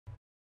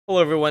Hello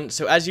everyone,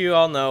 so as you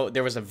all know,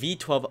 there was a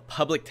v12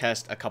 public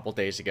test a couple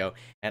days ago,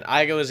 and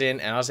I goes in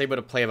and I was able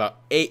to play about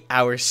 8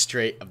 hours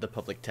straight of the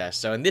public test.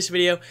 So in this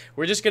video,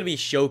 we're just going to be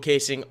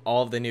showcasing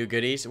all of the new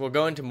goodies. We'll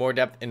go into more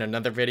depth in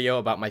another video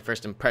about my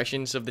first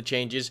impressions of the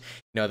changes,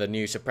 the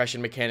new suppression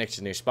mechanics,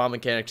 the new spawn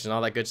mechanics, and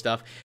all that good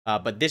stuff.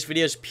 But this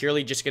video is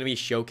purely just going to be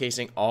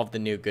showcasing all of the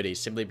new goodies,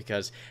 simply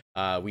because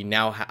I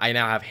now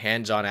have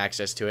hands-on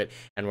access to it,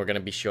 and we're going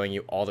to be showing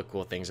you all the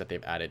cool things that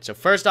they've added. So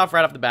first off,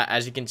 right off the bat,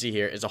 as you can see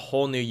here, is a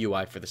whole new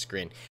UI for the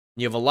screen.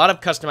 You have a lot of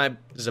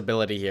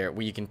customizability here,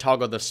 where you can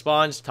toggle the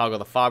spawns, toggle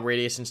the fob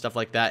radius and stuff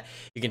like that.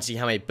 You can see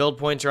how many build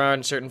points are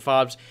on certain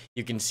fobs.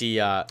 You can see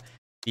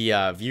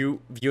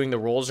viewing the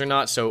rolls or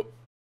not. So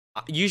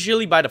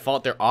usually by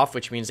default they're off,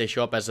 which means they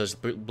show up as those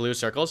blue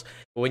circles.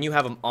 But when you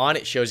have them on,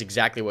 it shows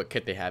exactly what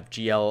kit they have,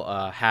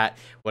 GL, hat,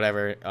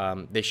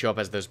 whatever. They show up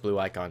as those blue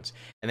icons.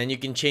 And then you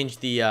can change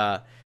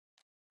the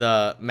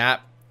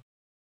map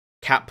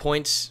cap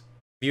points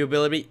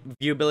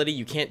viewability.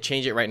 You can't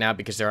change it right now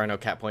because there are no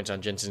cap points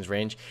on Jensen's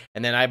range.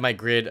 And then I have my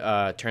grid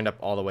turned up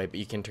all the way, but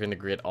you can turn the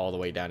grid all the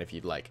way down if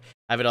you'd like.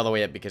 I have it all the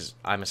way up because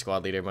I'm a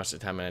squad leader most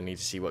of the time and I need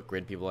to see what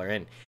grid people are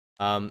in.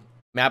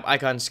 Map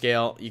icon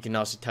scale, you can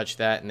also touch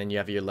that, and then you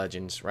have your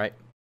legends, right?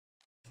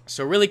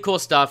 So really cool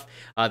stuff.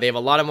 They have a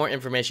lot of more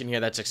information here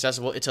that's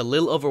accessible. It's a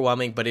little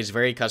overwhelming, but it's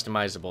very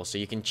customizable, so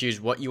you can choose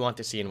what you want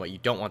to see and what you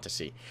don't want to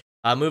see.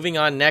 Moving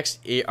on,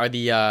 next are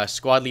the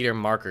squad leader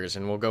markers,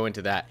 and we'll go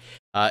into that.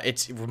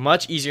 It's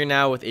much easier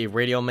now with a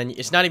radial menu.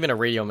 It's not even a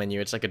radial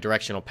menu, it's like a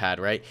directional pad,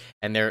 right?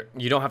 And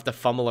you don't have to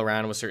fumble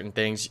around with certain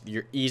things.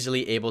 You're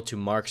easily able to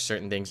mark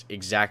certain things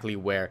exactly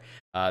where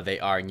they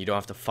are, and you don't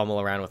have to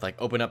fumble around with, like,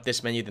 open up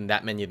this menu, then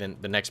that menu, then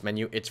the next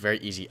menu. It's very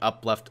easy,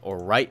 up, left, or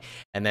right,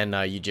 and then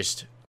you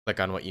just click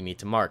on what you need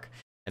to mark.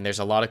 And there's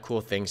a lot of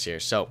cool things here.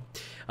 So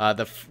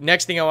the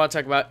next thing I want to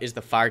talk about is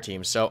the fire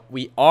team. So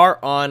we are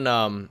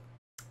on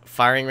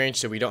firing range,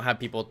 so we don't have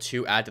people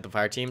to add to the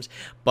fire teams,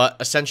 but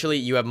essentially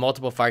you have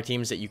multiple fire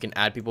teams that you can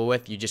add people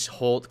with. You just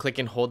click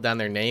and hold down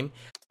their name.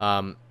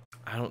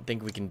 I don't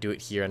think we can do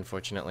it here,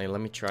 unfortunately.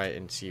 Let me try it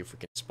and see if we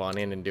can spawn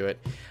in and do it.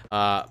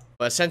 But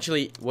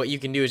essentially what you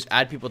can do is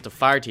add people to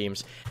fire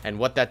teams, and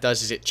what that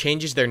does is it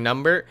changes their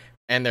number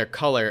and their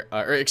color,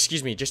 or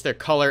excuse me, just their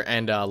color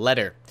and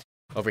letter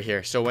over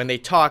here. So when they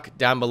talk,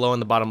 down below in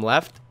the bottom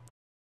left,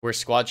 where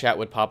squad chat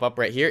would pop up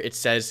right here, it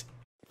says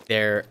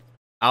their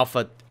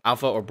Alpha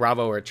or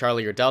Bravo or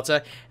Charlie or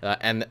Delta,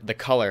 and the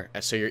color,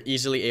 so you're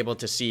easily able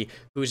to see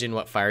who's in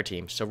what fire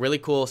team. So really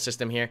cool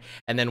system here.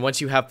 And then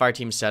once you have fire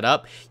teams set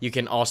up, you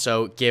can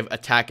also give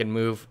attack and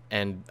move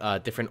and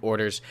different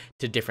orders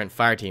to different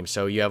fire teams.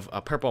 So you have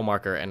a purple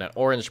marker and an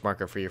orange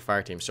marker for your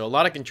fire team. So a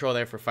lot of control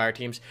there for fire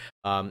teams.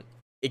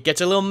 It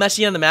gets a little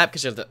messy on the map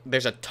because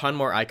there's a ton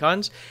more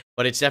icons,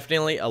 but it's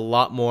definitely a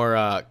lot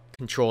more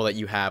control that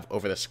you have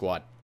over the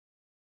squad.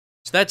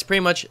 So that's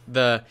pretty much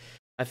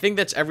I think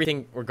that's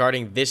everything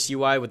regarding this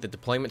UI with the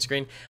deployment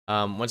screen.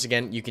 Once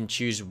again, you can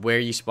choose where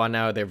you spawn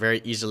now. They're very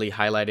easily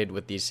highlighted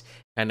with these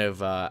kind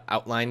of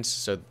outlines.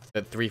 So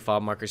the 3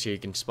 fob markers here you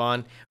can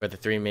spawn, or the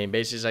 3 main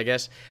bases, I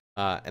guess.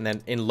 And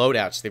then in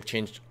loadouts, they've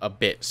changed a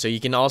bit. So you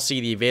can all see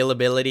the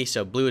availability.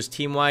 So blue is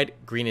team-wide,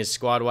 green is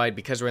squad-wide.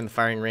 Because we're in the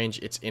firing range,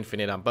 it's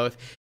infinite on both.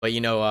 But,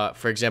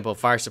 for example,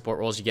 fire support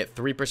roles, you get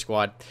 3 per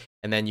squad,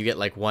 and then you get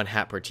like 1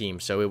 hat per team.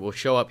 So it will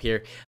show up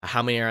here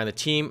how many are on the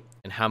team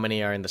and how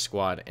many are in the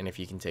squad, and if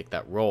you can take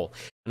that role.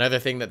 Another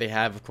thing that they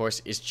have, of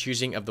course, is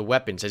choosing of the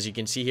weapons. As you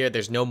can see here,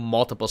 there's no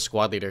multiple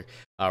squad leader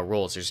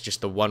roles. There's just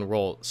the 1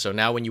 role. So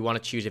now when you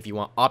want to choose if you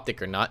want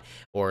optic or not,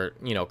 or,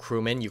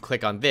 crewman, you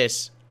click on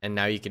this, and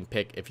now you can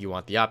pick if you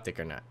want the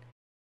optic or not.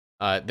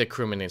 The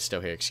crewman is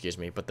still here, excuse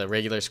me, but the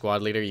regular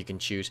squad leader, you can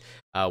choose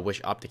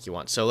which optic you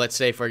want. So let's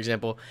say, for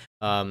example,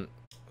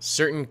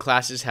 certain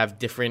classes have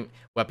different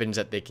weapons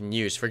that they can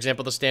use. For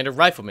example, the standard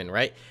rifleman,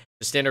 right?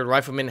 The standard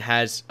rifleman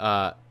has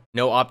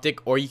no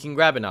optic, or you can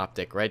grab an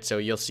optic, right? So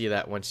you'll see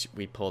that once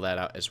we pull that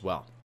out as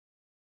well.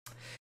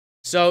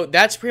 So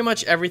that's pretty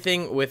much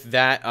everything with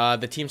that.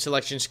 The team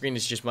selection screen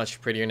is just much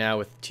prettier now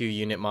with 2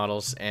 unit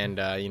models, and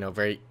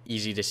very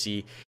easy to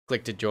see,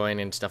 click to join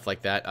and stuff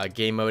like that.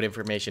 Game mode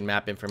information,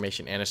 map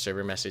information, and a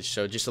server message.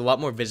 So just a lot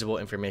more visible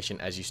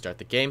information as you start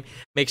the game.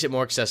 Makes it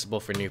more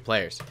accessible for new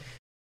players.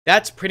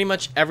 That's pretty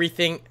much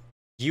everything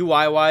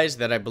UI wise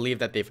that I believe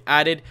that they've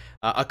added.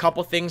 A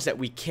couple things that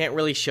we can't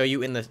really show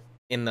you in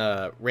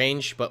the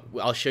range, but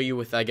I'll show you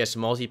with, I guess,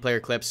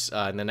 multiplayer clips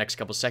in the next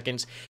couple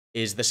seconds,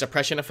 is the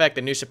suppression effect.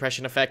 The new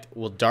suppression effect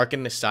will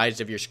darken the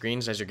sides of your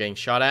screens as you're getting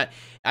shot at.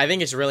 I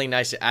think it's really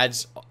nice.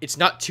 It's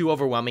not too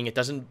overwhelming. It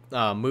doesn't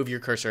move your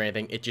cursor or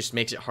anything. It just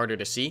makes it harder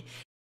to see.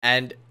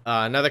 And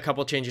another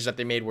couple changes that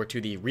they made were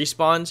to the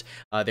respawns.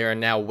 There are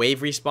now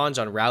wave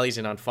respawns on rallies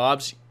and on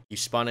fobs. You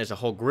spawn as a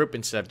whole group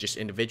instead of just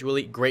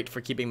individually. Great for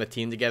keeping the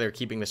team together,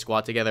 keeping the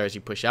squad together as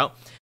you push out.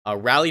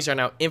 Rallies are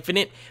now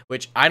infinite,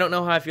 which I don't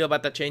know how I feel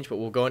about that change, but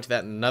we'll go into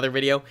that in another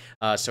video.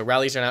 So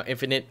rallies are now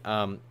infinite.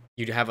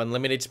 You have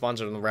unlimited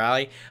spawns on the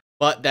rally,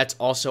 but that's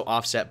also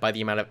offset by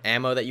the amount of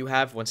ammo that you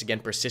have. Once again,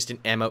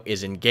 persistent ammo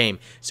is in game.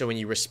 So when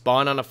you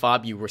respawn on a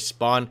fob, you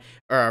respawn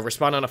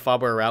on a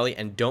fob or a rally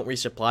and don't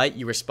resupply,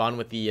 you respawn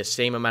with the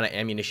same amount of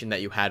ammunition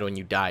that you had when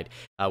you died,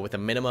 with a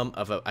minimum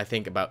of, I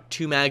think, about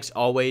 2 mags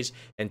always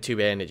and 2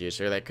 bandages,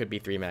 or that could be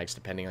 3 mags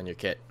depending on your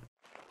kit.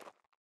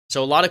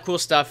 So a lot of cool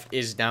stuff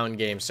is now in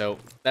game. So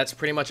that's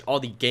pretty much all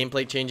the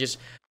gameplay changes.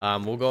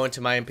 We'll go into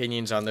my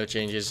opinions on those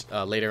changes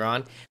later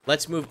on.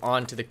 Let's move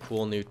on to the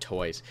cool new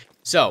toys.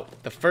 So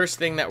the first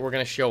thing that we're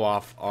going to show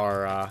off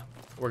are,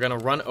 we're going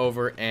to run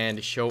over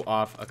and show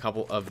off a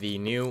couple of the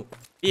new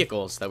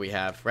vehicles that we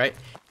have, right?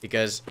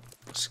 Because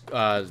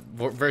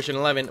version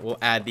 11 will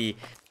add the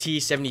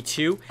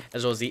T-72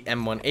 as well as the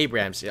M1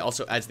 Abrams. It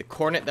also adds the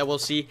Cornet that we'll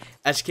see,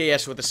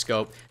 SKS with a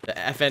scope, the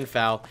FN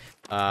FAL,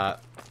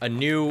 a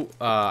new,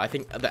 I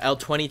think the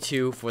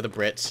L22 for the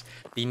Brits,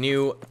 the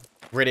new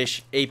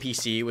British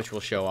APC, which we'll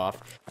show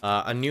off,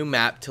 a new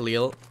map,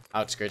 Talil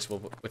Outskirts,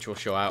 which we'll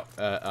show out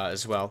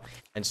as well.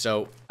 And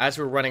so, as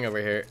we're running over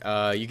here,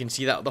 you can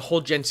see that the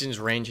whole Jensen's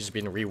range has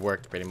been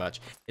reworked pretty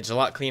much. It's a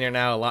lot cleaner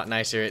now, a lot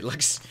nicer. It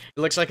looks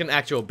like an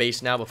actual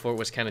base now. Before it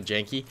was kind of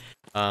janky.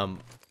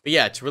 But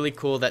yeah, it's really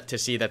cool to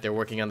see that they're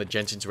working on the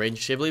Jensen's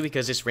range, simply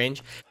because this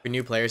range for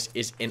new players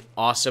is an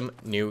awesome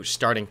new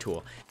starting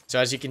tool. So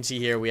as you can see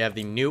here, we have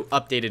the new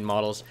updated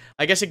models.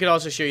 I guess I could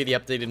also show you the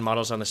updated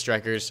models on the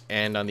Strikers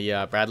and on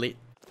the Bradley.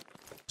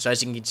 So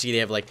as you can see, they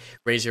have like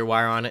razor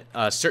wire on it.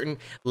 Certain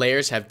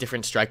layers have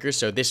different strikers.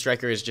 So this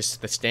striker is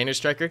just the standard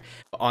striker.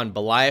 On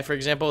Belaya, for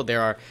example, there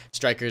are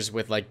strikers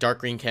with like dark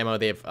green camo.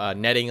 They have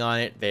netting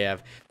on it. They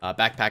have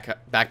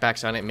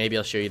backpacks on it. Maybe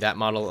I'll show you that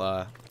model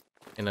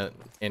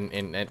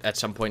at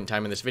some point in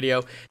time in this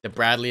video. The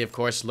Bradley, of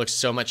course, looks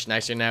so much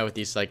nicer now with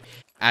these like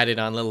added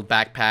on little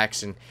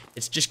backpacks, and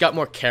it's just got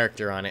more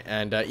character on it.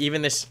 And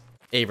even this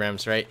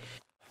Abrams, right?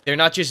 They're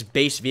not just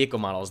base vehicle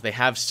models. They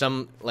have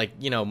some, like,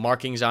 you know,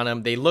 markings on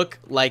them. They look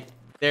like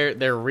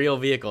they're real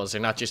vehicles. They're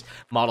not just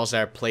models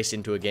that are placed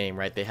into a game,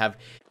 right? They have,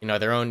 you know,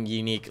 their own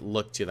unique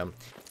look to them.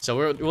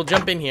 So we'll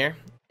jump in here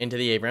into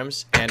the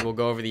Abrams, and we'll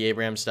go over the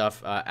Abrams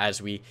stuff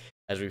as we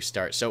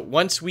start. So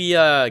once we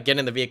get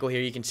in the vehicle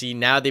here, you can see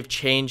now they've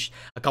changed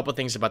a couple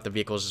things about the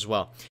vehicles as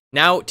well.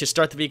 Now, to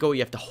start the vehicle,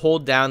 you have to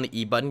hold down the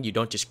E button. You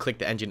don't just click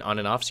the engine on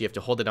and off, so you have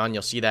to hold it on.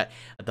 You'll see that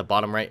at the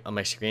bottom right on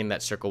my screen,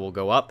 that circle will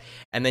go up.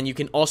 And then you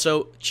can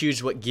also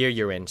choose what gear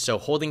you're in. So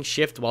holding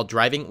shift while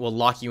driving will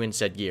lock you in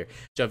said gear.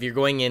 So if you're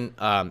going in,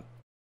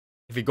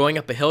 if you're going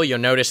up a hill, you'll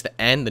notice the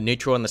N, the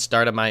neutral, and the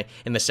start of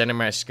in the center of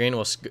my screen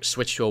will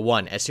switch to a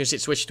 1. As soon as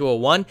it switches to a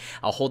 1,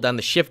 I'll hold down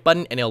the shift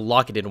button and it'll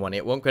lock it in 1.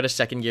 It won't go to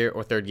second gear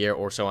or third gear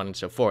or so on and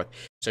so forth.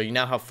 So you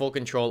now have full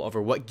control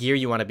over what gear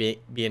you want to be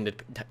in,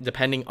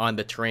 depending on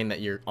the terrain that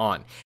you're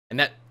on. And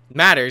that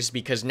matters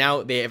because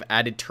now they have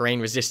added terrain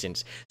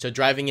resistance. So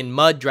driving in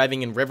mud,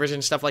 driving in rivers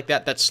and stuff like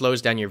that, that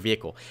slows down your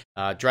vehicle.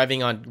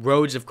 Driving on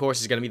roads, of course,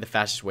 is going to be the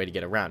fastest way to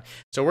get around.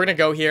 So we're going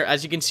to go here.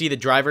 As you can see, the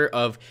driver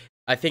of,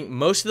 I think,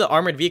 most of the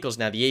armored vehicles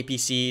now, the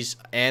APCs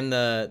and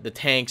the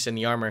tanks and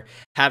the armor,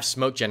 have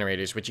smoke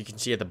generators, which you can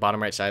see at the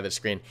bottom right side of the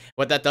screen.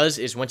 What that does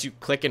is once you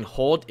click and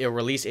hold, it'll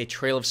release a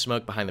trail of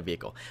smoke behind the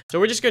vehicle. So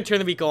we're just going to turn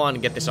the vehicle on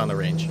and get this on the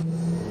range.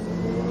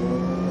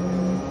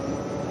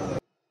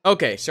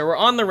 Okay, so we're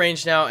on the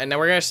range now, and then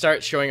we're going to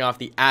start showing off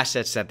the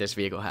assets that this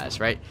vehicle has,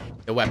 right?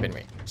 The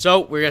weaponry.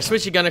 So we're going to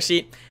switch the gunner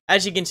seat.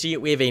 As you can see,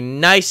 we have a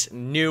nice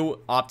new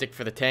optic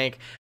for the tank.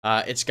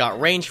 It's got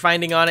range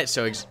finding on it,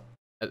 so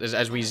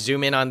as we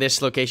zoom in on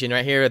this location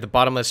right here at the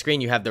bottom of the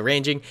screen, you have the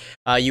ranging.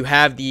 You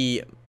have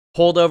the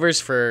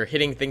holdovers for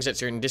hitting things at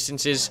certain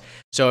distances.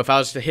 So if I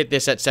was to hit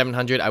this at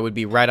 700, I would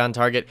be right on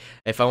target.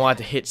 If I wanted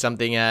to hit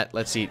something at,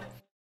 let's see,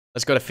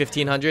 let's go to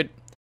 1500.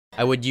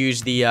 I would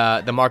use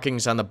the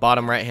markings on the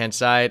bottom right hand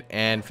side,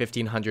 and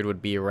 1500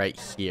 would be right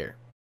here.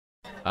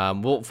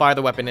 We'll fire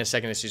the weapon in a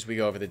second as soon as we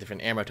go over the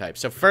different ammo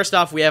types. So first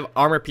off, we have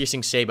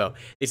armor-piercing Sabo.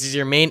 This is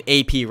your main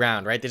AP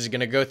round, right? This is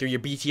going to go through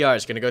your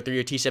BTRs, going to go through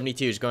your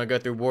T-72s, going to go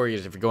through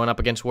Warriors if you're going up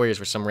against Warriors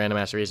for some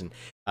random-ass reason.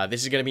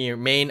 This is going to be your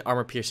main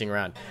armor-piercing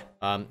round.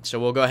 So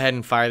we'll go ahead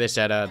and fire this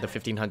at the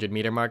 1500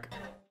 meter mark.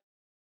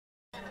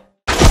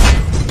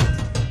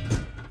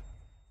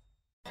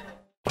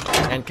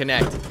 And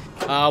connect.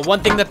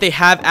 One thing that they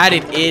have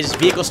added is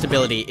vehicle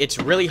stability. It's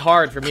really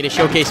hard for me to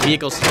showcase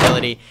vehicle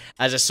stability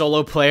as a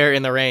solo player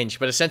in the range,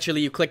 but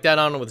essentially you click that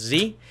on with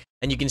Z,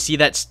 and you can see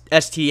that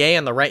STA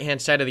on the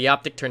right-hand side of the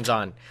optic turns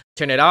on.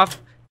 Turn it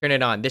off, turn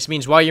it on. This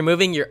means while you're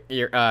moving,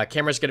 your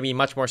camera is going to be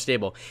much more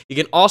stable. You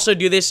can also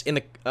do this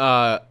in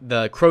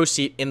the crow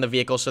seat in the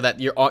vehicle so that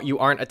you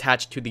aren't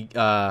attached to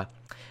the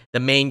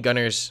main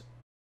gunner's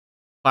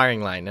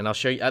firing line, and I'll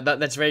show you.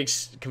 That's very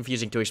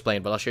confusing to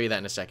explain, but I'll show you that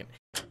in a second.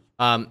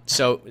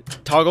 So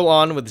toggle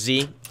on with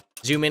Z,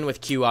 zoom in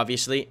with Q,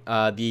 obviously.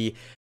 The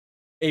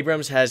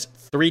Abrams has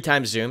 3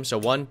 times zoom, so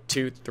 1,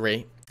 2,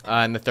 3,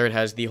 and the third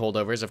has the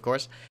holdovers, of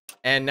course.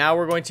 And now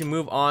we're going to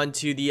move on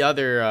to the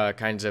other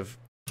kinds of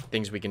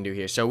things we can do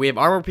here. So we have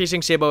armor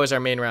piercing Sabo as our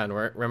main round.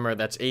 Remember,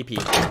 that's AP.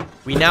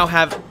 We now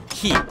have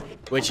Heat.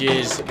 which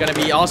is gonna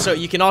be also,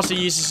 you can also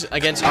use this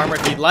against armor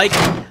if you'd like.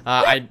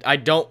 I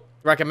don't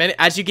recommend it.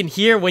 As you can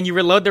hear, when you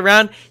reload the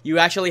round, you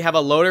actually have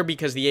a loader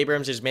because the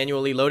Abrams is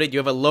manually loaded. You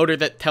have a loader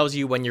that tells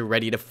you when you're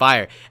ready to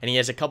fire, and he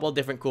has a couple of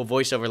different cool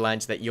voiceover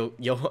lines that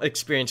you'll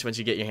experience once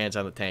you get your hands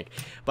on the tank.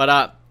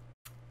 But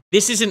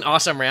this is an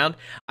awesome round.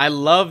 I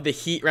love the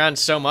heat round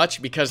so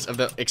much because of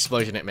the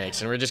explosion it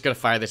makes, and we're just gonna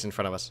fire this in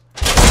front of us.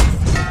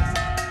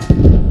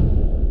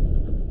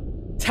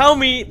 Tell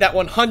me that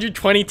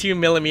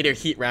 122mm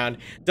heat round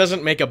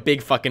doesn't make a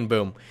big fucking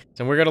boom.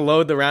 So we're gonna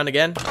load the round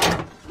again.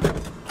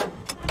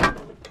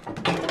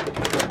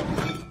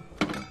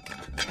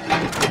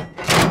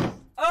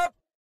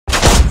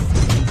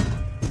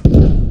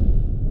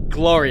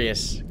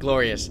 Glorious,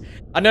 glorious.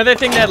 Another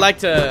thing that I'd like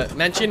to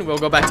mention, we'll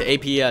go back to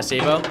AP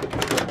Sabo,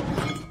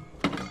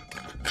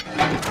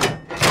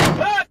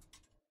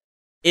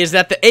 is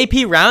that the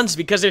AP rounds,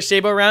 because they're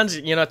Sabo rounds,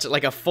 you know, it's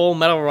like a full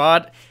metal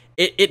rod,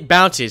 it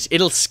bounces.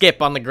 It'll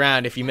skip on the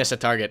ground if you miss a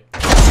target.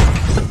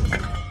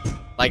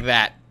 Like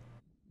that.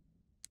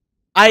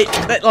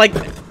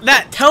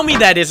 Tell me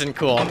that isn't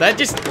cool.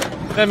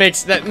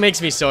 That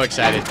makes me so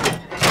excited.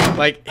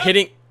 Like,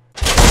 hitting...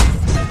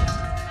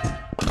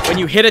 When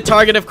you hit a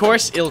target, of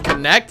course, it'll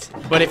connect,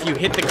 but if you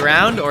hit the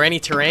ground or any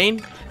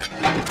terrain,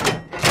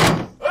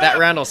 that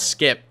round will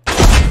skip.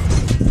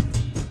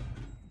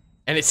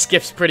 And it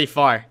skips pretty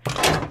far.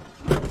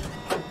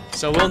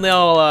 So we'll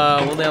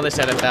nail this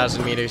at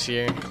 1,000 meters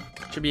here.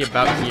 Should be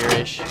about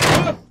here-ish.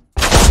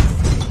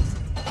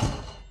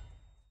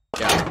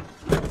 Yeah.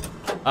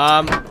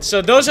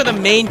 So those are the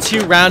main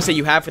two rounds that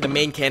you have for the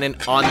main cannon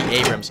on the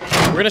Abrams.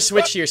 We're gonna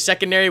switch to your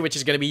secondary, which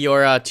is gonna be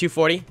your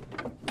 240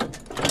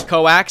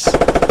 coax.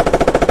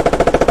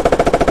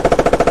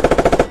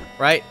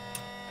 Right?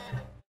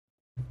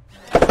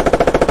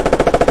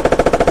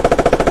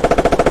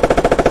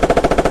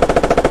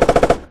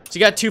 So you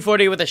got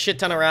 240 with a shit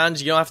ton of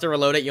rounds. You don't have to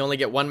reload it. You only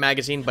get one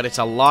magazine, but it's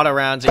a lot of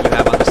rounds that you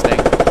have on this thing.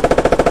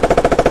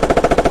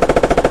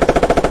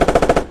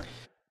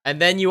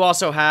 And then you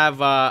also have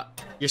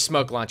your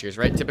smoke launchers,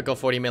 right? Typical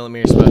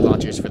 40mm smoke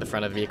launchers for the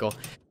front of the vehicle.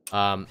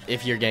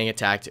 If you're getting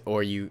attacked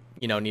or you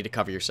need to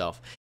cover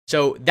yourself.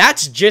 So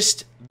that's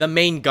just the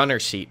main gunner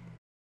seat.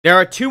 There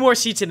are two more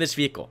seats in this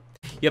vehicle.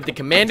 You have the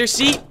commander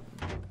seat,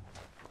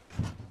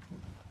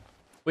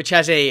 which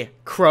has a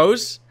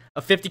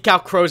 50 cal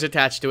Crows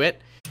attached to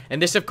it.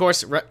 And this, of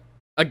course,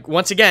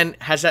 once again,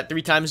 has that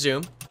 3x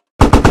zoom.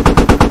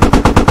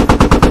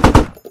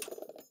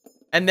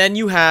 And then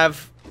you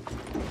have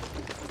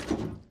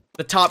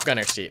the top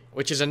gunner seat,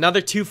 which is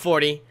another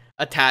 240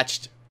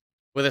 attached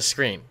with a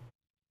screen.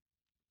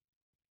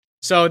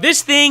 So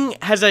this thing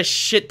has a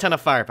shit ton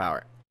of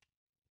firepower.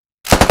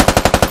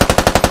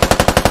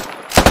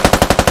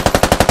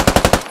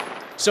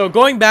 So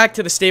going back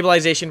to the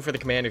stabilization for the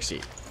commander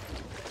seat.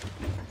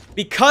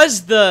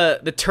 Because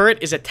the turret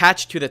is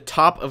attached to the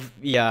top of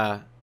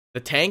the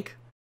tank,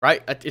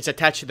 right? It's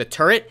attached to the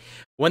turret.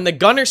 When the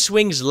gunner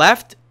swings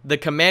left, the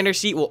commander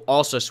seat will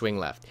also swing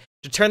left.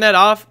 To turn that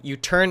off, you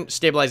turn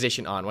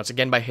stabilization on, once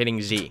again by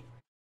hitting Z.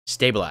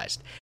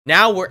 Stabilized.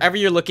 Now, wherever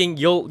you're looking,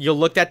 you'll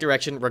look that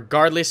direction,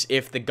 regardless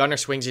if the gunner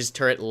swings his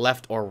turret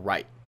left or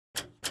right.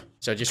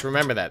 So just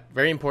remember that.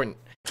 Very important.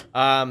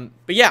 But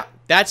yeah,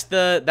 that's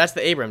the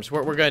Abrams.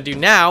 What we're gonna do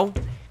now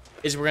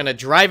is we're gonna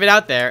drive it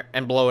out there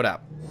and blow it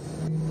up.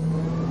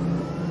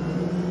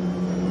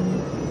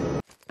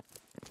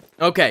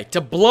 Okay, to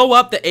blow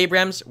up the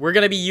Abrams, we're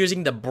gonna be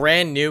using the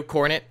brand new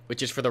Kornet,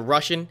 which is for the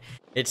Russian.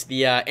 It's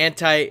the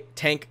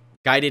anti-tank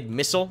guided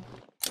missile.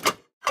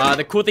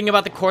 The cool thing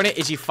about the Kornet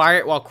is you fire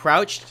it while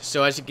crouched.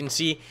 So as you can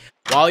see,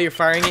 while you're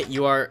firing it,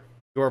 you are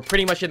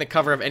pretty much in the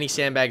cover of any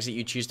sandbags that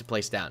you choose to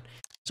place down.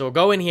 So we'll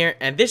go in here,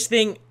 and this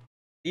thing,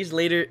 these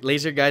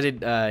laser guided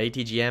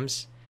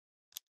ATGMs,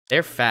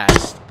 they're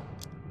fast.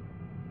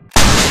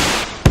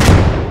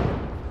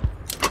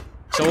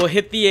 So we'll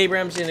hit the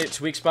Abrams in its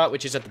weak spot,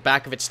 which is at the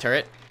back of its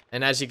turret.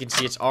 And as you can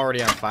see, it's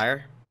already on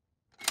fire.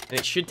 And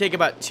it should take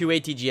about 2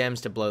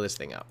 ATGMs to blow this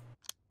thing up.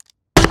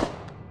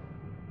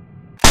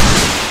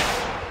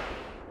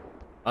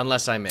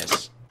 Unless I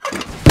miss.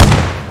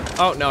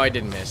 Oh, no, I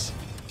didn't miss.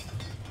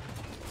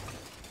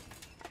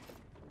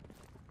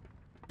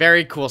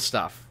 Very cool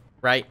stuff,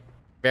 right?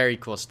 Very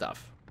cool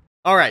stuff.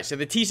 Alright, so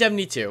the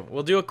T-72.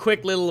 We'll do a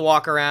quick little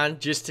walk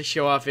around just to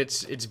show off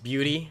its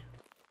beauty.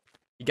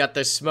 You got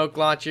the smoke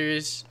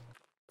launchers.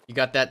 You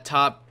got that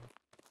top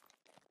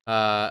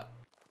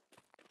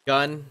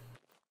gun.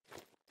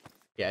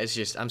 Yeah, it's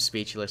just, I'm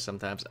speechless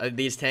sometimes.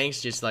 These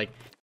tanks just like,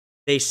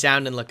 they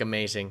sound and look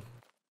amazing.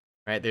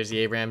 Right, there's the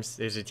Abrams,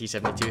 there's the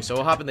T-72. So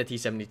we'll hop in the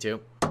T-72.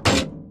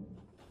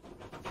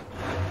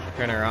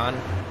 Turn her on.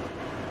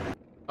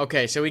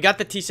 Okay, so we got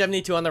the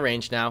T-72 on the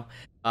range now.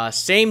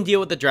 Same deal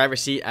with the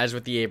driver's seat as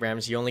with the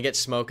Abrams. You only get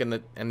smoke and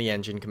the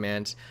engine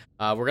commands.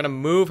 We're gonna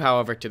move,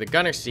 however, to the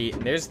gunner seat.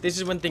 And this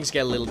is when things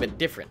get a little bit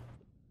different.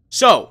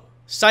 So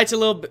sight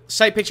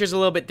picture's a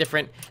little bit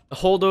different. The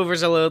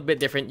holdover's a little bit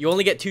different. You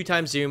only get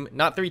 2x zoom,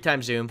 not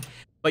 3x zoom.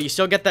 but you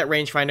still get that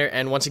rangefinder,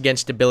 and once again,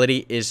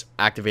 stability is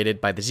activated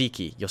by the Z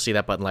key. You'll see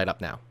that button light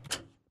up now.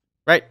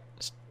 Right?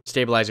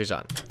 Stabilizer's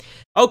on.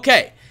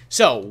 Okay,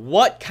 so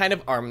what kind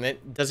of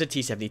armament does a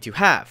T-72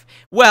 have?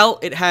 Well,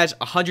 it has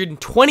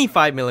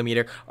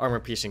 125mm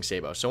armor-piercing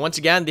sabot. So once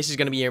again, this is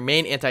going to be your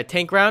main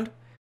anti-tank round.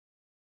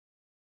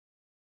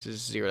 This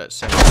is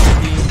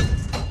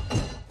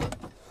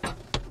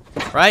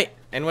 0.750. Right?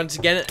 And once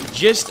again,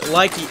 just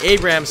like the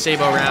Abrams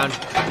sabot round,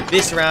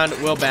 this round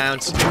will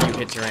bounce if you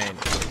hit terrain.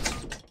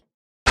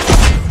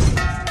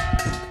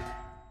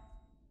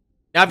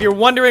 Now, if you're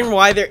wondering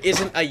why there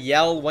isn't a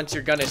yell once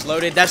your gun is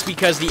loaded, that's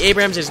because the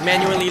Abrams is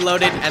manually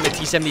loaded and the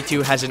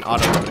T-72 has an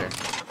autoloader.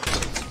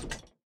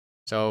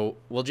 So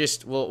we'll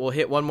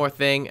hit one more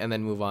thing and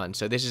then move on.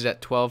 So this is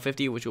at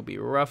 1250, which will be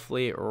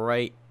roughly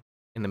right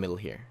in the middle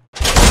here.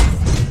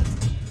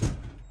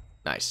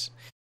 Nice.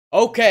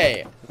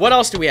 Okay, what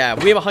else do we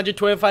have? We have a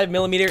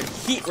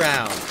 125mm heat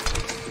round.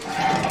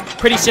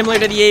 Pretty similar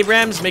to the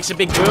Abrams, makes a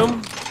big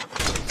boom.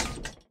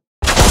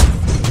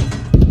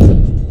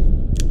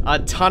 A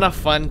ton of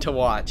fun to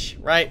watch,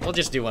 right? We'll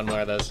just do one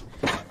more of those.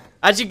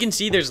 As you can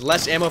see, there's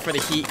less ammo for the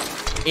heat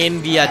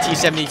in the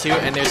T-72,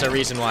 and there's a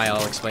reason why.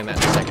 I'll explain that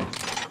in a second.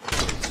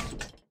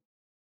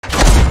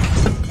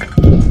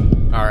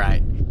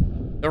 Alright.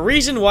 The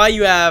reason why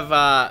you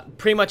have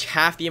pretty much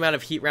half the amount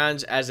of heat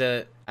rounds as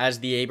the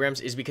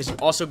Abrams is because you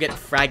also get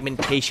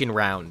fragmentation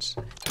rounds.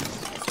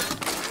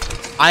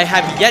 I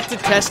have yet to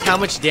test how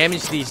much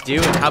damage these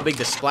do and how big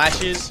the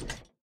splash is,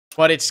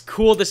 but it's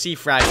cool to see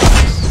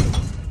fragments.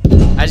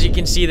 As you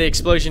can see, the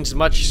explosion is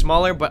much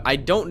smaller, but I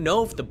don't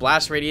know if the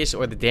blast radius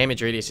or the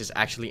damage radius is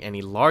actually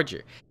any larger.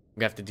 I'm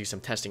gonna have to do some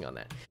testing on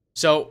that.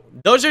 So,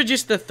 those are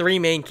just the 3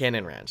 main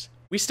cannon rounds.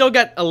 We still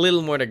got a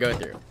little more to go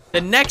through.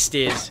 The next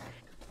is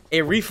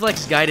a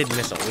reflex-guided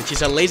missile, which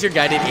is a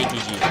laser-guided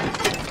ATG.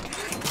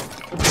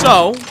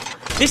 So,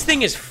 this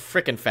thing is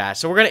freaking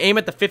fast. So, we're gonna aim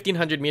at the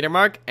 1500-meter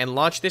mark and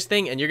launch this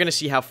thing, and you're gonna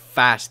see how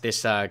fast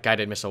this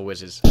guided missile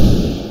whizzes.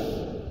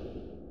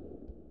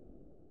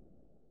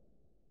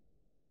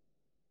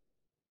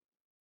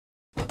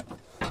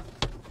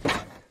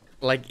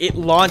 Like,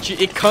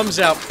 it comes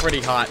out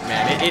pretty hot,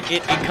 man.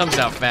 It comes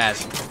out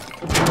fast.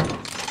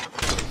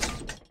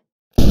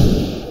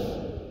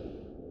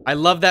 I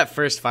love that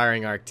first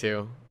firing arc,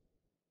 too.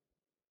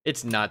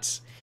 It's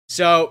nuts.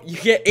 So, you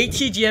get 8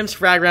 TGMs,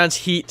 frag rounds,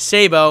 heat,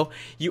 sabot.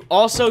 You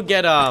also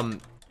get, a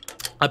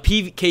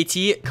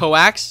PKT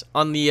coax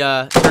on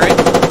the, turret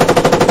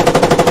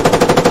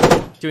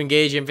to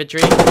engage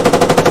infantry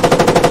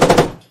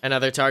and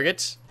other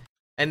targets.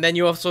 And then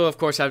you also, of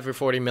course, have your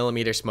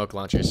 40mm smoke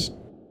launchers.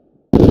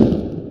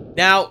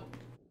 Now,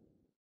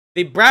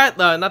 the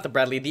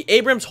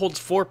Abrams holds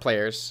 4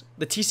 players.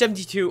 The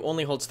T-72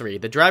 only holds 3.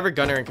 The driver,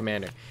 gunner, and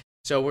commander.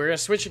 So we're going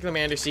to switch to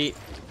commander seat.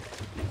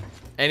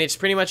 And it's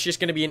pretty much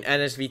just going to be an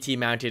NSVT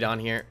mounted on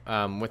here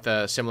with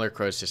a similar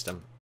Crows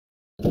system.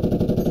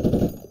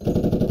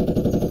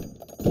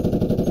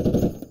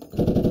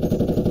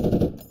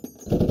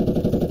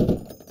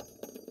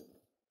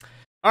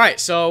 Alright,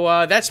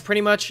 so that's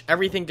pretty much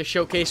everything to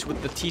showcase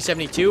with the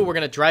T-72. We're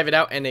going to drive it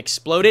out and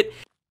explode it.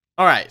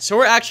 Alright, so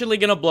we're actually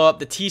going to blow up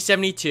the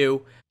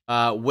T-72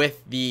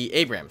 with the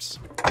Abrams.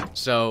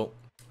 So,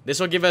 this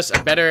will give us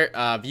a better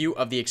view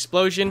of the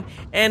explosion,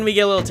 and we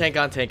get a little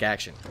tank-on-tank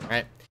action,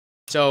 right?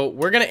 So,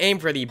 we're going to aim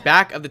for the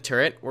back of the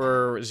turret.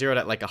 We're zeroed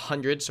at like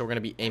 100, so we're going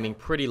to be aiming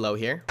pretty low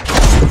here.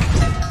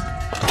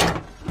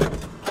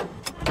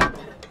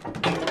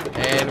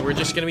 And we're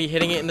just going to be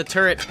hitting it in the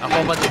turret a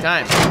whole bunch of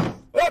times.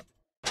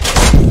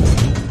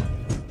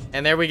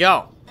 And there we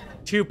go.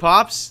 2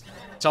 pops.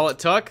 That's all it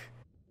took.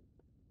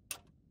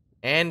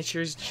 And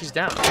she's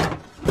down.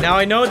 Now,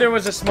 I know there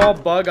was a small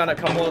bug on a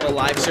couple of the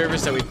live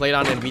servers that we played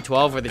on in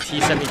v12 where the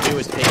T-72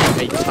 was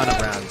taking a ton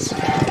of rounds.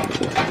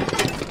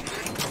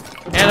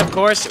 And, of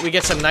course, we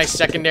get some nice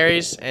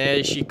secondaries,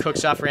 and she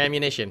cooks off her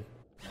ammunition.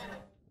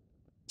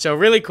 So,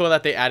 really cool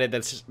that they added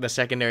the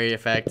secondary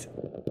effect.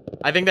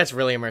 I think that's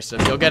really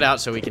immersive. You'll get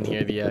out so we can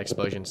hear the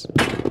explosions.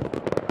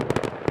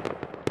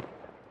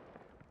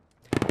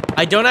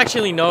 I don't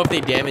actually know if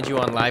they damage you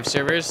on live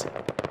servers.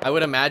 I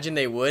would imagine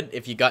they would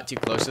if you got too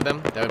close to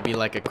them. That would be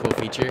like a cool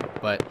feature,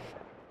 but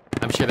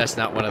I'm sure that's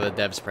not one of the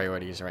devs'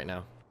 priorities right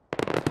now.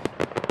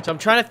 So I'm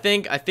trying to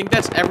think. I think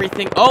that's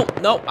everything. Oh,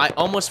 no, I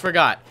almost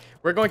forgot.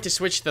 We're going to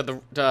switch to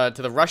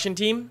the Russian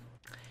team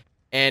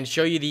and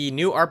show you the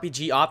new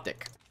RPG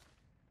optic.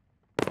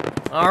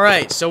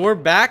 Alright, so we're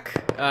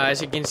back.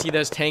 As you can see,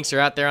 those tanks are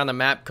out there on the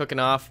map cooking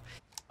off.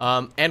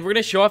 And we're going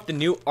to show off the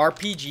new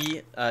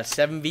RPG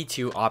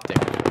 7v2 optic.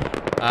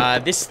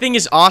 This thing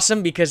is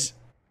awesome because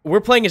we're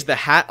playing as the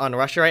Hat on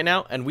Russia right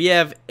now, and we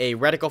have a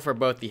reticle for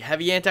both the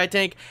heavy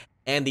anti-tank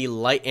and the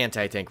light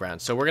anti-tank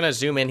rounds. So we're going to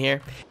zoom in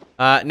here.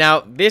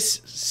 Now,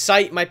 this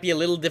sight might be a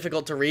little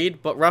difficult to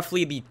read, but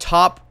roughly the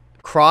top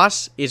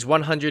cross is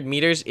 100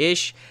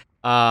 meters-ish.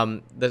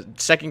 The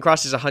second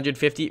cross is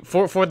 150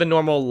 for the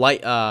normal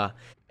light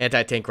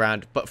anti-tank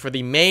round, but for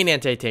the main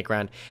anti-tank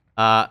round,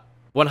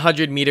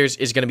 100 meters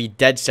is going to be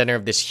dead center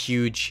of this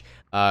huge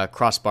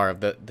crossbar of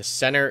the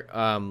center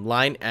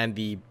line and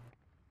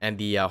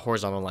the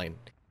horizontal line.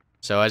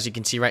 So as you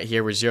can see right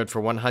here, we're zeroed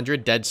for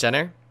 100, dead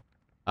center.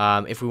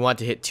 If we want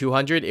to hit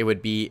 200, it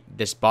would be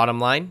this bottom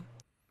line.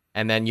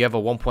 And then you have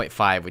a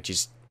 1.5, which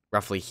is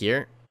roughly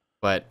here.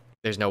 But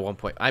there's no 1.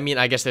 I mean,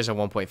 I guess there's a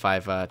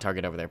 1.5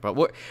 target over there. But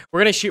we're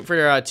going to shoot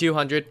for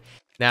 200.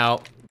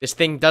 Now, this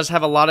thing does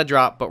have a lot of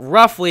drop. But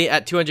roughly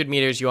at 200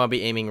 meters, you want to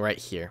be aiming right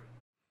here.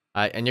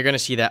 And you're going to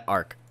see that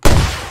arc.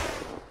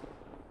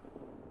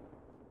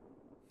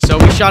 So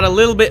we shot a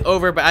little bit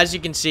over, but as you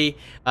can see,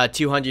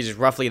 200 is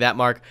roughly that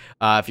mark.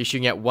 If you're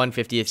shooting at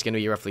 150, it's going to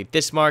be roughly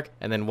this mark,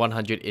 and then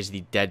 100 is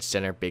the dead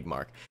center big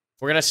mark.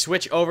 We're going to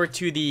switch over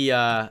to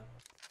the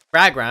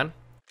frag round,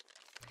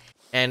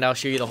 and I'll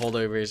show you the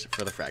holdovers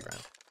for the frag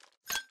round.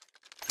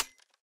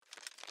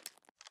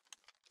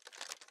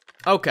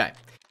 Okay,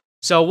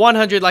 so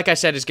 100, like I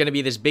said, is going to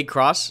be this big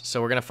cross, so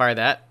we're going to fire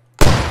that.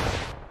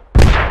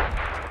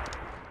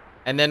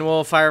 And then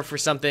we'll fire for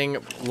something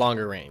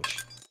longer range.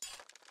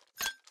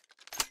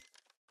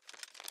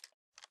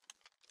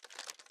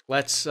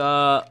 Let's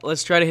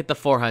try to hit the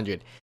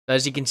 400. So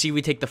as you can see,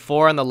 we take the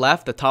 4 on the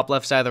left, the top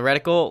left side of the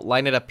reticle,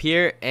 line it up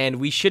here, and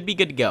we should be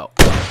good to go.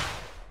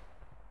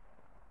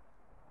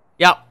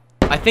 Yep,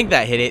 I think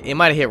that hit it. It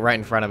might have hit right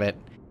in front of it.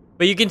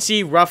 But you can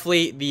see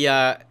roughly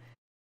the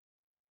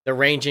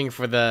ranging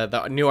for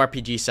the new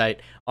RPG sight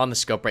on the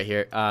scope right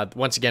here.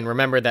 Once again,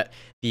 remember that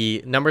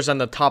the numbers on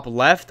the top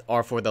left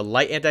are for the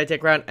light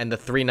anti-tank round, and the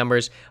 3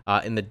 numbers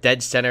in the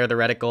dead center of the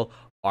reticle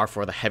are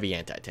for the heavy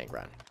anti-tank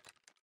round.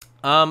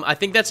 I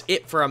think that's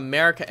it for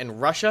America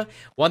and Russia.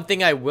 One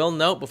thing I will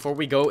note before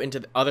we go into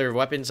the other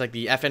weapons like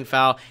the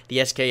FN-FAL, the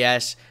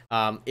SKS,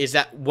 is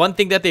that one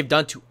thing that they've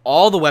done to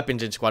all the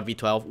weapons in Squad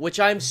V12, which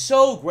I'm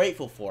so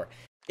grateful for,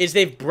 is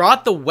they've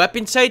brought the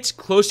weapon sights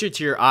closer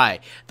to your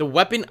eye. The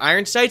weapon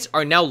iron sights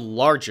are now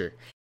larger.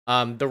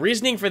 The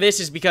reasoning for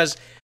this is because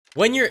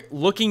when you're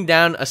looking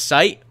down a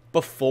sight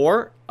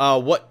before,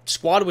 what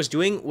Squad was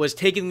doing was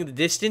taking the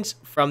distance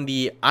from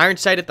the iron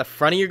sight at the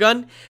front of your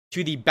gun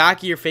to the back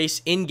of your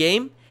face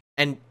in-game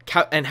and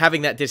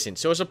having that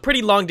distance. So it's a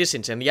pretty long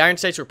distance, and the iron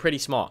sights were pretty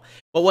small.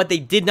 But what they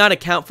did not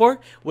account for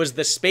was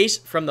the space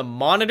from the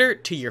monitor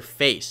to your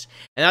face.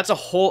 And that's a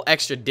whole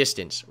extra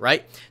distance,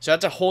 right? So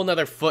that's a whole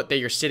nother foot that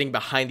you're sitting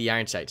behind the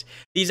iron sights.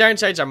 These iron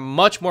sights are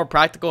much more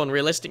practical and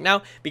realistic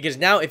now, because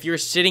now if you're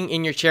sitting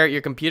in your chair at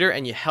your computer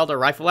and you held a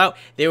rifle out,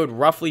 they would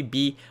roughly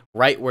be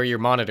right where your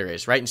monitor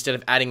is, right? Instead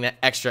of adding that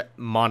extra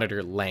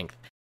monitor length.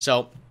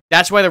 So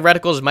that's why the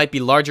reticles might be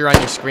larger on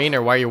your screen,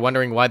 or why you're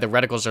wondering why the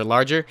reticles are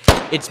larger.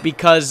 It's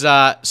because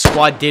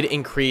Squad did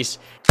increase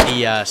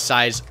the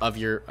size of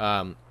your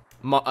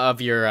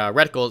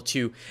reticle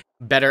to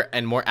better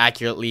and more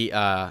accurately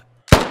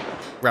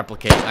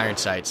replicate iron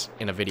sights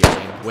in a video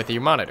game with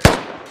your monitor.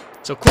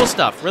 So cool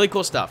stuff, really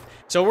cool stuff.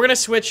 So we're gonna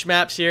switch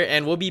maps here,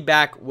 and we'll be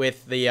back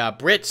with the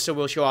Brits. So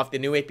we'll show off the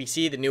new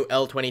APC, the new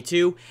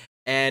L22,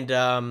 and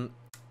I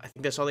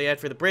think that's all they had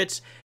for the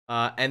Brits.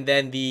 And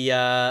then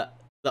the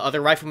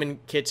other rifleman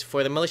kits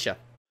for the militia.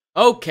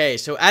 Okay,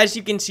 so as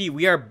you can see,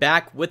 we are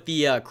back with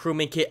the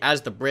crewman kit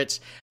as the Brits.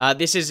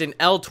 This is an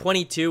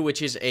L22,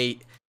 which is a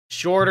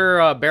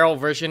shorter barrel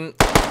version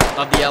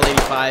of the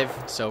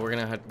L85. So we're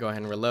gonna go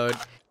ahead and reload.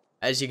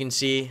 As you can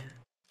see,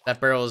 that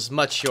barrel is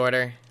much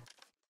shorter.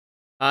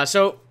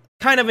 So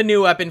kind of a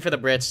new weapon for the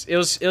Brits. It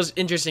was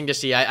interesting to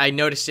see. I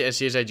noticed it as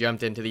soon as I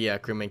jumped into the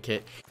crewman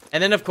kit.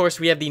 And then of course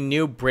we have the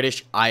new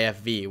British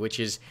IFV, which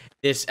is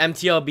this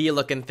MTLB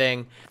looking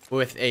thing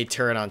with a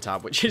turret on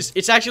top, which is,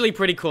 it's actually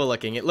pretty cool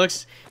looking. It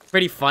looks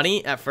pretty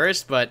funny at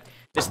first, but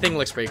this thing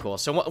looks pretty cool.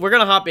 So we're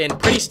gonna hop in.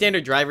 Pretty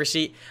standard driver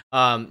seat.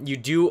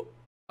 You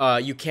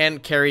can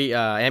carry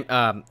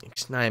not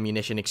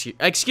ammunition,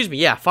 excuse me,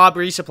 yeah, FOB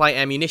resupply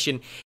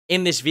ammunition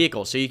in this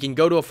vehicle. So you can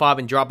go to a FOB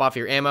and drop off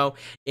your ammo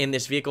in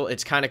this vehicle.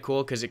 It's kind of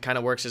cool because it kind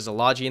of works as a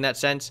logi in that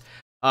sense.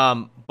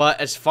 But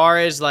as far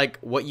as like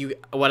what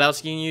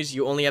else you can use,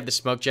 you only have the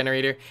smoke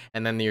generator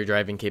and then your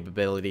driving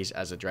capabilities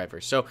as a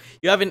driver. So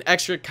you have an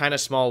extra kind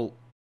of small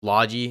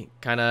logi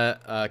kind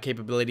of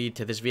capability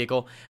to this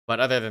vehicle, but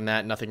other than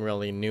that, nothing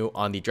really new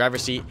on the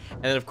driver's seat.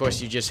 And then of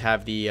course you just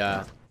have the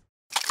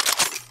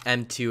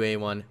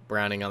M2A1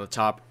 Browning on the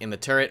top in the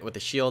turret with the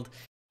shield.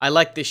 I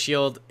like this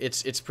shield.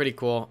 It's pretty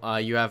cool.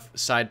 You have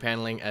side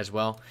paneling as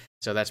well,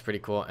 so that's pretty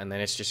cool. And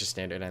then it's just a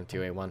standard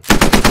M2A1.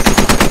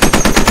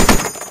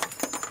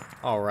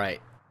 All right.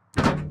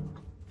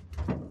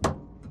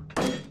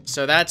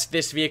 So that's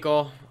this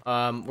vehicle.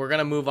 We're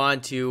gonna move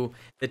on to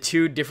the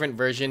 2 different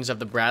versions of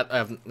the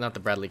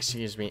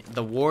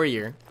the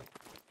Warrior.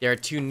 There are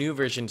 2 new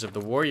versions of the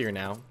Warrior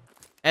now.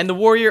 And the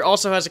Warrior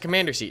also has a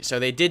commander seat, so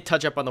they did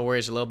touch up on the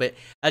Warriors a little bit.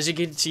 As you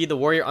can see, the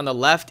Warrior on the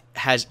left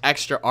has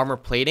extra armor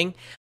plating.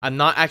 I'm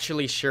not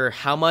actually sure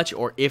how much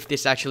or if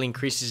this actually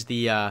increases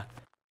the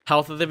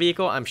health of the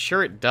vehicle. I'm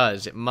sure it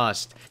does. It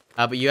must.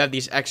 But you have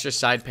these extra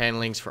side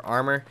panelings for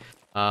armor.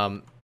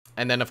 And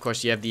then, of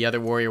course, you have the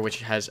other Warrior,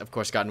 which has, of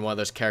course, gotten one of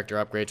those character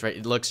upgrades, right?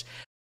 It looks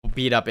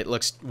beat up. It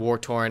looks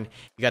war-torn.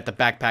 You got the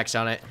backpacks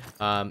on it.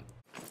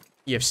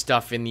 You have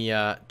stuff in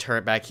the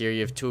turret back here.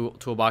 You have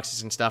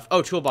toolboxes and stuff.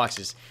 Oh,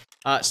 toolboxes.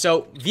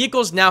 So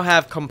vehicles now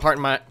have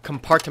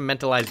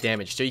compartmentalized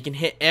damage. So you can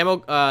hit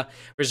ammo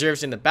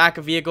reserves in the back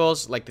of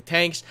vehicles, like the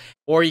tanks,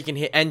 or you can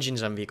hit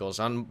engines on vehicles.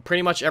 On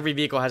pretty much every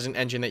vehicle has an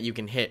engine that you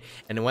can hit.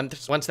 And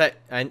once that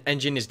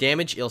engine is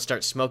damaged, it'll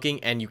start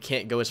smoking, and you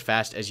can't go as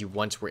fast as you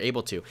once were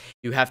able to.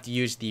 You have to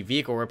use the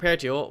vehicle repair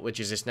tool, which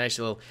is this nice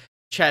little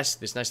chest,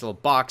 this nice little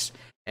box,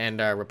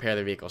 and repair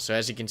the vehicle. So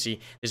as you can see,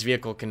 this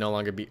vehicle can no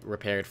longer be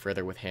repaired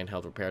further with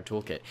handheld repair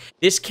toolkit.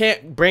 This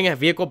can't bring a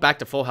vehicle back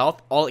to full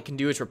health. All it can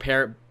do is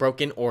repair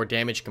broken or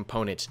damaged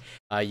components.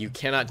 You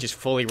cannot just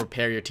fully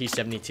repair your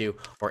T-72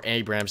 or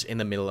Abrams in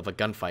the middle of a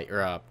gunfight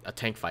or a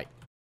tank fight.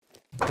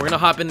 We're gonna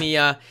hop in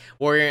the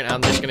Warrior, and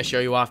I'm just gonna show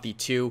you off the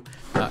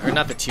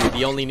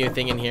the only new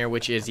thing in here,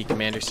 which is the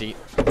commander seat.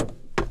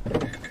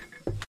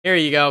 Here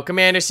you go,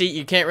 commander seat.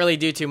 You can't really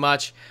do too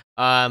much.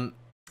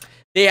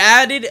 They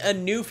added a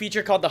new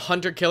feature called the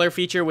Hunter Killer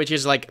feature, which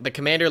is like the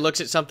commander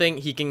looks at something,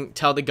 he can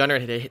tell the gunner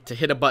to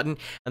hit a button,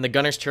 and the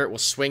gunner's turret will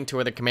swing to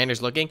where the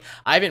commander's looking.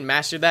 I haven't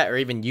mastered that or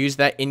even used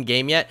that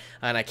in-game yet,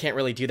 and I can't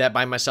really do that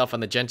by myself on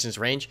the Jensen's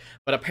range,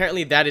 but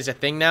apparently that is a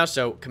thing now,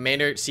 so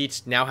commander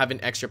seats now have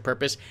an extra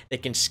purpose. They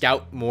can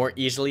scout more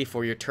easily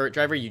for your turret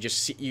driver.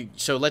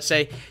 So let's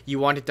say you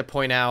wanted to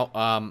point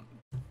out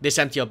this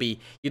MTLB.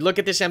 You look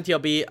at this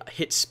MTLB,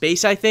 hit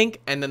space, I think,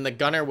 and then the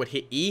gunner would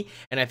hit E,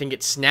 and I think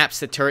it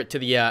snaps the turret to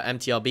the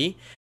MTLB.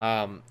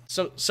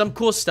 So some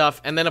cool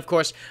stuff. And then of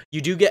course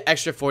you do get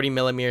extra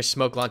 40mm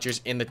smoke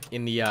launchers in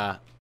the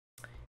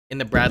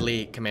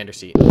Bradley commander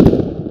seat,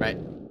 right?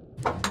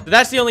 So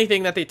that's the only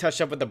thing that they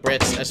touched up with the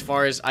Brits as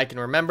far as I can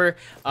remember.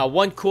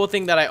 One cool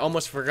thing that I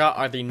almost forgot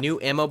are the new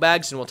ammo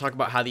bags, and we'll talk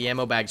about how the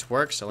ammo bags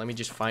work. So let me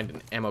just find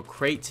an ammo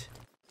crate.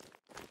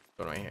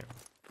 Go right here.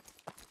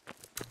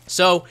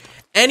 So,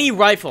 any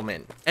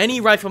rifleman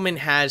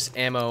has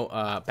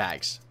ammo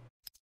bags.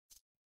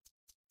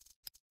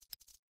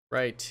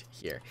 Right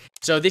here.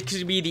 So this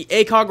could be the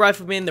ACOG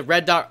rifleman, the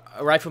red dot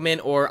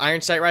rifleman, or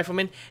iron sight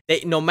rifleman.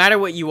 No matter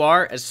what you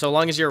are, so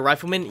long as you're a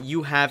rifleman,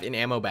 you have an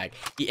ammo bag.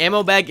 The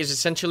ammo bag is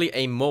essentially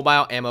a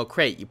mobile ammo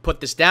crate. You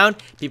put this down,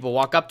 people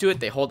walk up to it,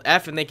 they hold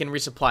F, and they can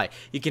resupply.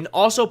 You can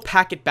also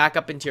pack it back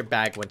up into your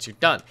bag once you're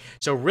done.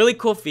 So really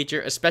cool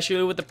feature,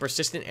 especially with the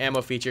persistent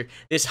ammo feature.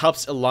 This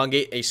helps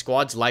elongate a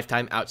squad's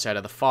lifetime outside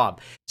of the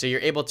FOB. So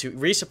you're able to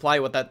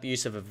resupply without the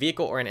use of a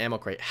vehicle or an ammo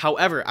crate.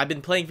 However, I've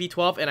been playing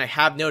V12, and I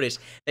have noticed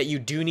that you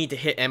do need to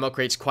hit ammo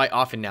crates quite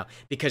often now,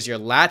 because your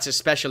lats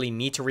especially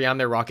need to rearm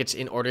their rockets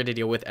in order to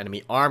deal with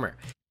enemy armor.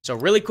 So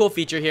really cool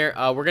feature here.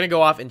 We're gonna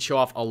go off and show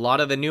off a lot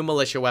of the new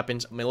militia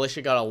weapons.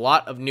 Militia got a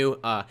lot of new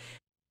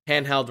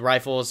handheld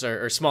rifles,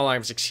 or small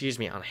arms, excuse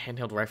me, on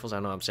handheld rifles. I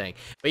don't know what I'm saying,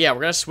 but yeah,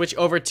 we're gonna switch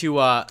over to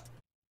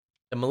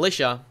the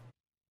militia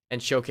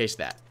and showcase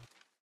that.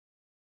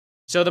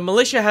 So the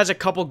militia has a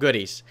couple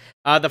goodies.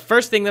 The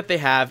first thing that they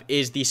have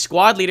is the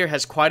squad leader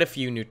has quite a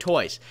few new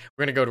toys.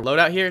 We're going to go to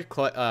loadout here,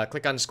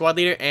 click on squad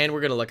leader, and we're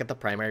going to look at the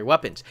primary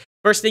weapons.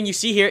 First thing you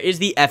see here is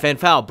the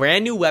FN-FAL,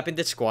 brand new weapon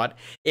to squad.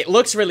 It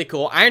looks really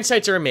cool. Iron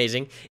sights are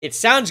amazing. It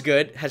sounds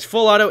good, has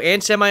full auto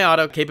and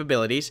semi-auto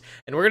capabilities,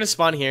 and we're going to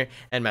spawn here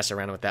and mess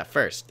around with that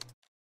first.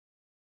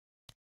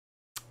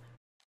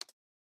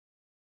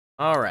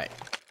 Alright,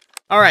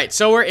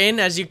 so we're in,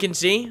 as you can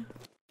see.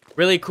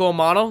 Really cool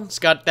model. It's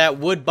got that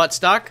wood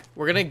buttstock.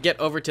 We're gonna get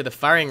over to the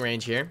firing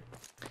range here,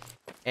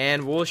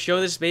 and we'll show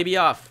this baby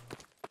off.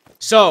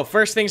 So,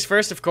 first things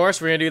first, of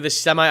course, we're gonna do the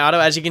semi-auto.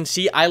 As you can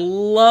see, I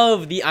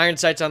love the iron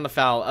sights on the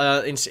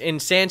FAL. In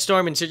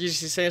Sandstorm, in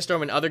Seriously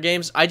Sandstorm, and other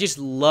games, I just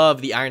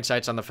love the iron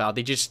sights on the FAL.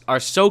 They just are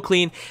so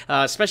clean,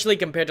 especially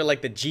compared to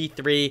like the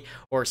G3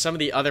 or some of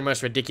the other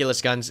most ridiculous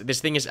guns.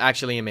 This thing is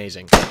actually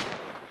amazing.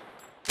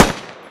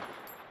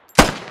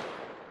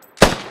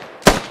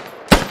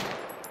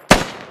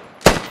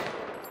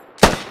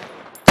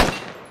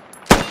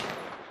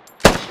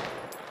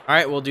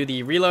 Alright, we'll do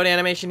the reload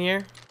animation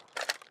here.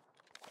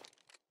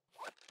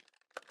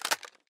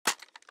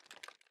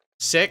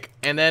 Sick.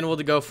 And then we'll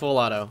go full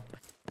auto.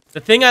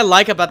 The thing I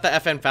like about the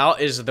FN-FAL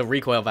is the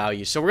recoil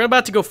value. So we're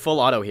about to go full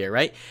auto here,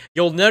 right?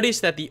 You'll notice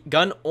that the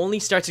gun only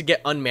starts to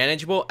get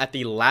unmanageable at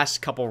the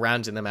last couple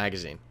rounds in the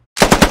magazine.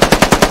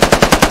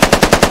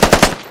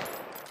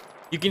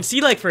 You can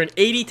see, like, for an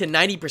 80 to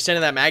 90%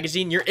 of that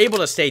magazine, you're able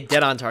to stay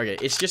dead on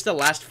target. It's just the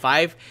last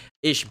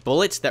 5-ish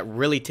bullets that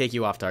really take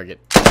you off target.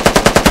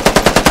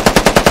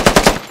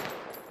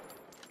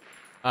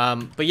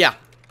 But yeah,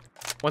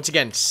 once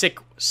again, sick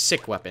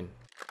weapon.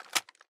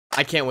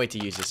 I can't wait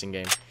to use this in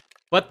game.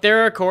 But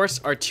there, of course,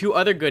 are two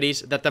other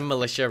goodies that the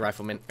militia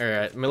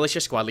militia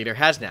squad leader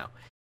has now.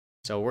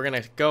 So we're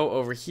gonna go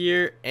over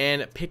here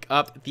and pick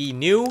up the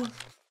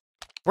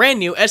brand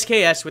new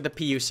SKS with the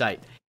PU sight.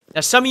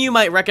 Now, some of you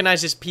might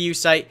recognize this PU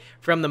sight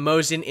from the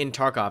Mosin in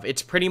Tarkov.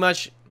 It's pretty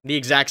much the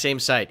exact same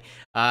sight.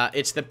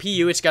 It's the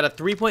PU. It's got a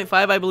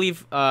 3.5, I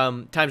believe,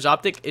 times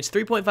optic. It's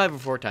 3.5 or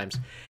 4 times,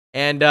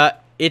 and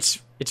it's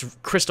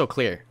crystal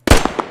clear.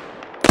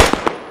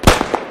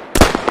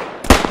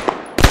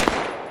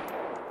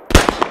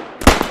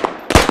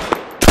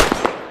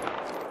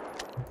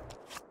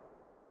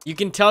 You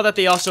can tell that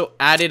they also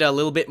added a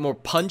little bit more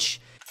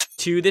punch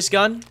to this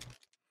gun.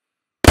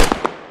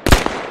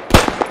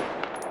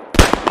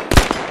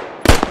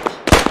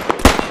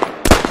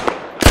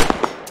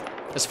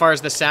 As far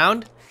as the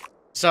sound.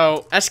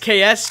 So,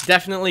 SKS,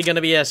 definitely going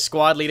to be a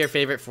squad leader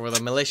favorite for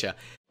the militia.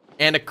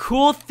 And a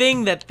cool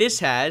thing that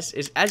this has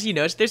is, as you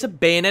notice, there's a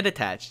bayonet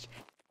attached.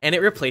 And it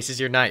replaces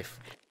your knife.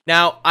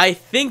 Now, I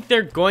think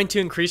they're going to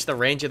increase the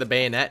range of the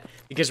bayonet,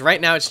 because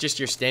right now it's just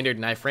your standard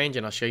knife range,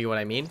 and I'll show you what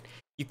I mean.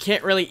 You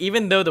can't really,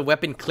 even though the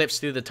weapon clips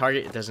through the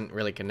target, it doesn't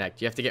really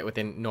connect. You have to get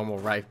within normal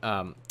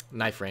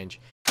knife range,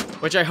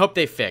 which I hope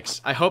they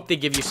fix. I hope they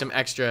give you some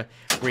extra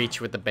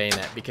reach with the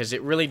bayonet, because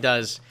it really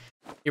does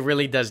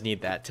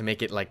need that to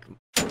make it like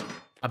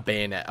a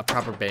bayonet, a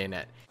proper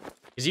bayonet.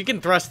 Because you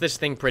can thrust this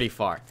thing pretty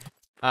far.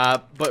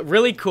 But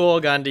really cool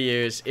gun to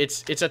use.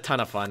 It's a ton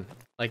of fun.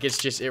 Like,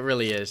 it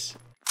really is.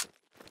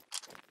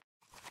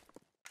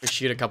 Let's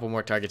shoot a couple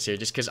more targets here,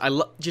 just because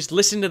just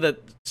listen to the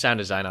sound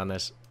design on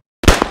this.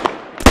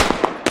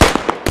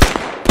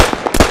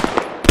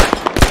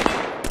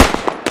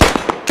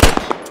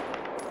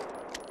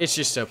 It's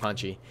just so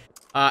punchy.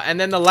 And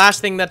then the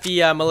last thing that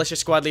the militia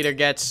squad leader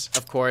gets,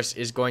 of course,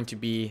 is going to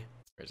be,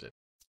 where is it?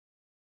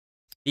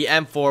 The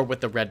M4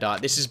 with the red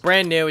dot. This is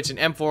brand new. It's an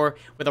M4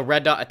 with a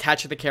red dot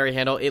attached to the carry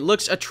handle. It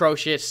looks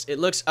atrocious. It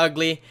looks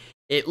ugly.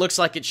 It looks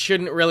like it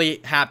shouldn't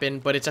really happen,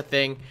 but it's a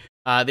thing.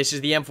 This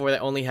is the M4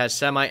 that only has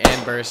semi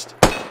and burst.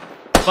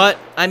 But,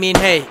 I mean,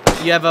 hey,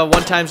 you have a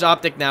 1x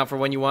optic now for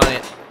when you want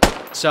it.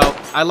 So,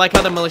 I like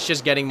how the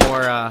militia's getting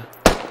more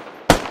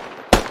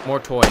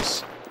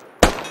toys.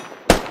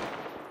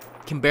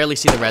 Can barely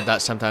see the red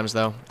dot sometimes,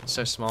 though. It's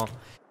so small.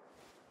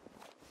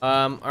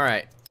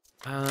 Alright.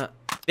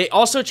 They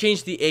also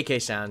changed the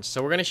AK sounds.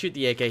 So, we're gonna shoot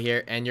the AK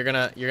here, and you're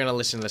gonna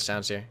listen to the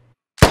sounds here.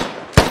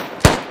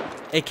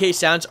 AK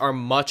sounds are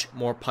much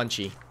more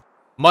punchy.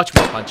 Much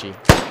more punchy.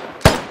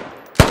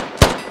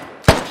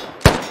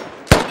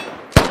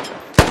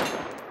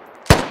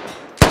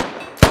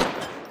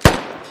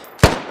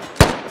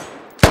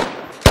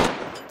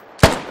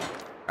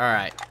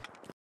 Alright.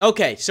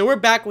 Okay, so we're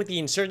back with the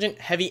Insurgent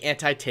Heavy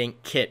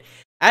Anti-Tank Kit.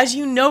 As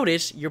you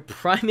notice, your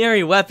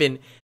primary weapon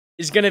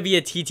is going to be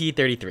a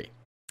TT-33.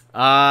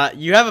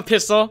 You have a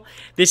pistol.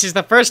 This is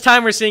the first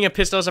time we're seeing a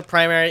pistol as a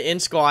primary in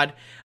squad.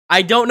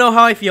 I don't know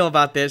how I feel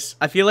about this.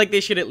 I feel like they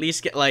should at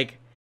least get, like,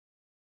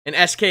 an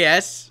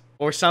SKS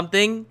or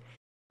something.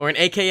 Or an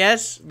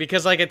AKS.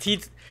 Because, like, a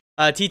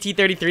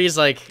TT-33 is,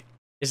 like,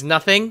 is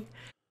nothing.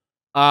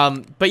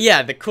 But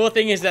yeah, the cool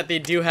thing is that they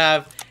do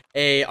have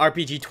a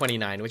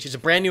RPG-29, which is a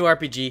brand new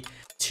RPG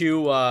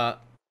to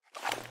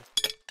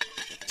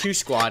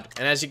squad.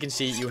 And as you can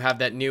see, you have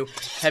that new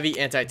heavy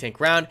anti-tank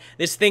round.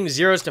 This thing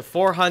 0s to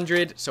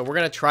 400, so we're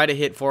gonna try to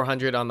hit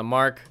 400 on the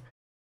mark.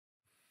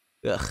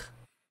 Ugh,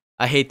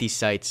 I hate these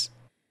sights.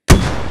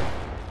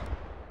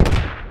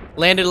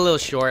 Landed a little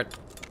short.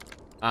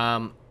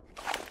 But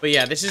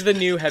yeah, this is the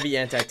new heavy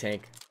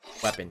anti-tank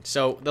weapon.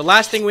 So the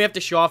last thing we have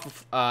to show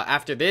off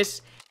after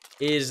this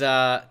is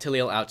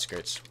Talil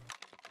Outskirts.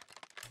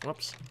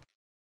 Whoops.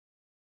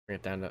 Bring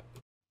it down to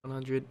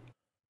 100.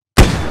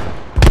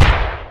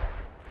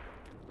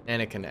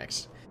 And it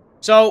connects.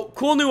 So,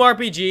 cool new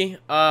RPG.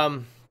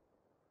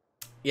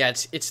 Yeah,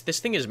 this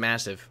thing is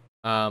massive.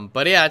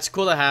 But yeah, it's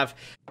cool to have.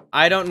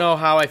 I don't know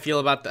how I feel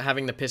about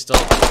having the pistol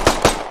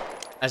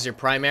as your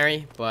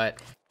primary,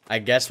 but I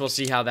guess we'll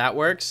see how that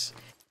works.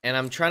 And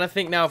I'm trying to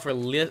think now if we're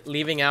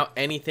leaving out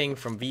anything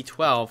from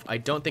V12. I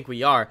don't think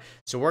we are.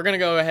 So we're going to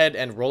go ahead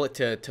and roll it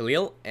to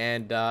Talil,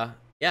 and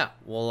yeah,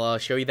 we'll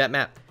show you that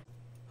map.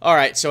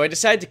 Alright, so I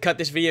decided to cut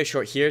this video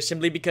short here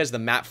simply because the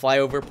map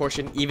flyover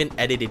portion, even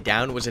edited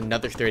down, was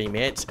another 30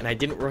 minutes, and I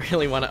didn't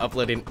really want to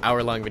upload an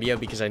hour-long video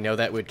because I know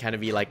that would kind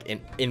of be like an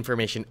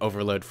information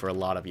overload for a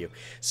lot of you.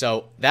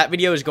 So that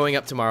video is going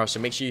up tomorrow, so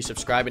make sure you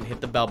subscribe and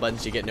hit the bell button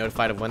so you get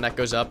notified of when that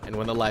goes up and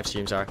when the live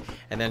streams are.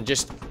 And then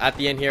just at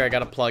the end here, I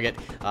gotta plug it.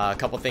 A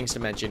couple things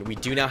to mention. We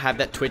do now have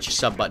that Twitch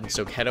sub button,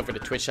 so head over to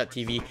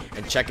twitch.tv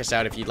and check us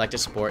out if you'd like to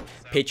support.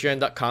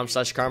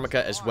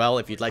 Patreon.com/Karmakut as well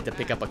if you'd like to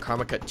pick up a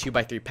Karmakut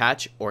 2x3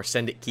 patch or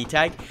send it key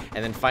tag.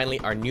 And then finally,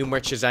 our new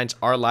merch designs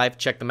are live.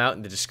 Check them out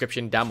in the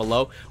description down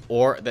below,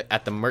 or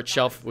at the merch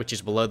shelf, which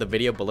is below the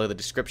video, below the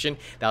description.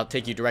 That'll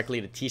take you directly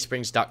to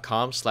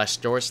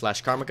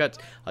teesprings.com/store/Karmakut.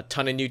 A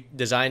ton of new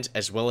designs,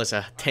 as well as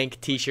a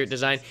tank t-shirt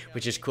design,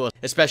 which is cool,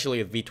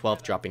 especially with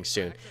V12 dropping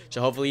soon.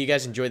 So hopefully you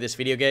guys enjoyed this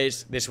video,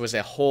 guys. This was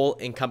a whole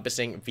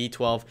encompassing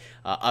V12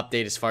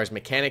 update as far as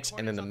mechanics,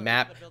 and then the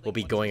map will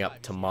be going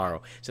up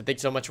tomorrow. So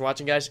thanks so much for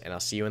watching, guys, and I'll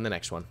see you in the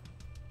next one.